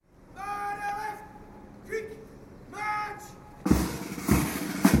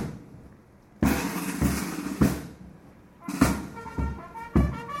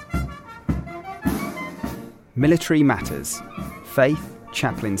Military Matters, Faith,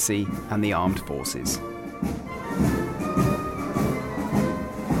 Chaplaincy and the Armed Forces.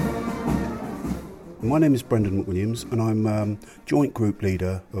 My name is Brendan McWilliams and I'm Joint Group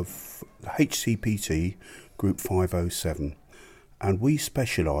Leader of HCPT Group 507. And we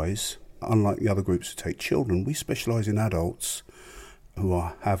specialise, unlike the other groups that take children, we specialise in adults who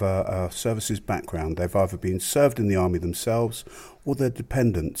have a services background. They've either been served in the army themselves or they're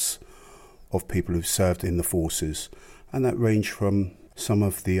dependents of people who've served in the forces. And that range from some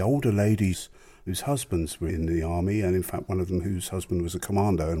of the older ladies whose husbands were in the army, and in fact one of them whose husband was a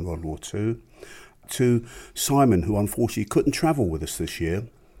commando in World War II, to Simon, who unfortunately couldn't travel with us this year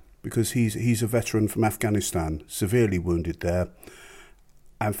because he's a veteran from Afghanistan, severely wounded there.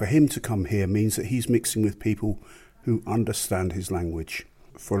 And for him to come here means that he's mixing with people who understand his language.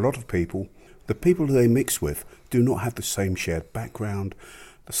 For a lot of people, the people who they mix with do not have the same shared background,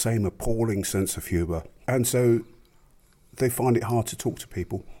 the same appalling sense of humour. And so they find it hard to talk to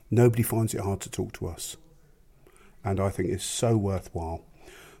people. Nobody finds it hard to talk to us. And I think it's so worthwhile.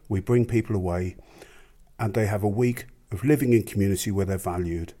 We bring people away and they have a week of living in community where they're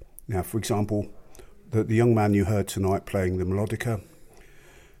valued. Now, for example, the young man you heard tonight playing the melodica,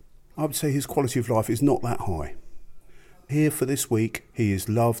 I would say his quality of life is not that high. Here for this week, he is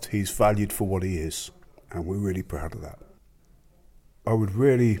loved, he's valued for what he is, and we're really proud of that. I would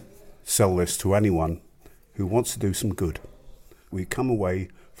really sell this to anyone who wants to do some good. We come away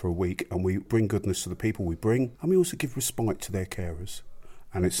for a week and we bring goodness to the people we bring, and we also give respite to their carers.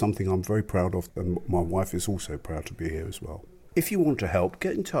 And it's something I'm very proud of, and my wife is also proud to be here as well. If you want to help,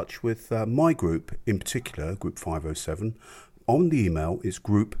 get in touch with my group, in particular, Group 507. On the email, it's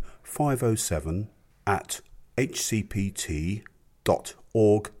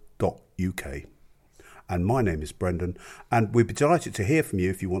group507@hcpt.org.uk. And my name is Brendan, and we'd be delighted to hear from you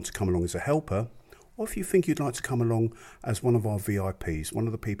if you want to come along as a helper, or if you think you'd like to come along as one of our VIPs, one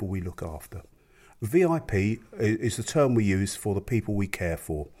of the people we look after. VIP is the term we use for the people we care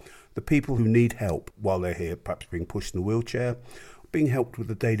for, the people who need help while they're here, perhaps being pushed in a wheelchair, being helped with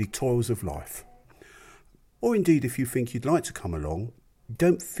the daily toils of life. Or indeed, if you think you'd like to come along,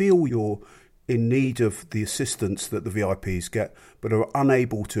 don't feel you're in need of the assistance that the VIPs get, but are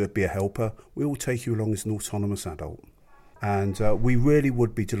unable to be a helper, we will take you along as an autonomous adult. And we really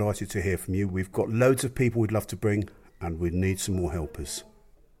would be delighted to hear from you. We've got loads of people we'd love to bring, and we need some more helpers.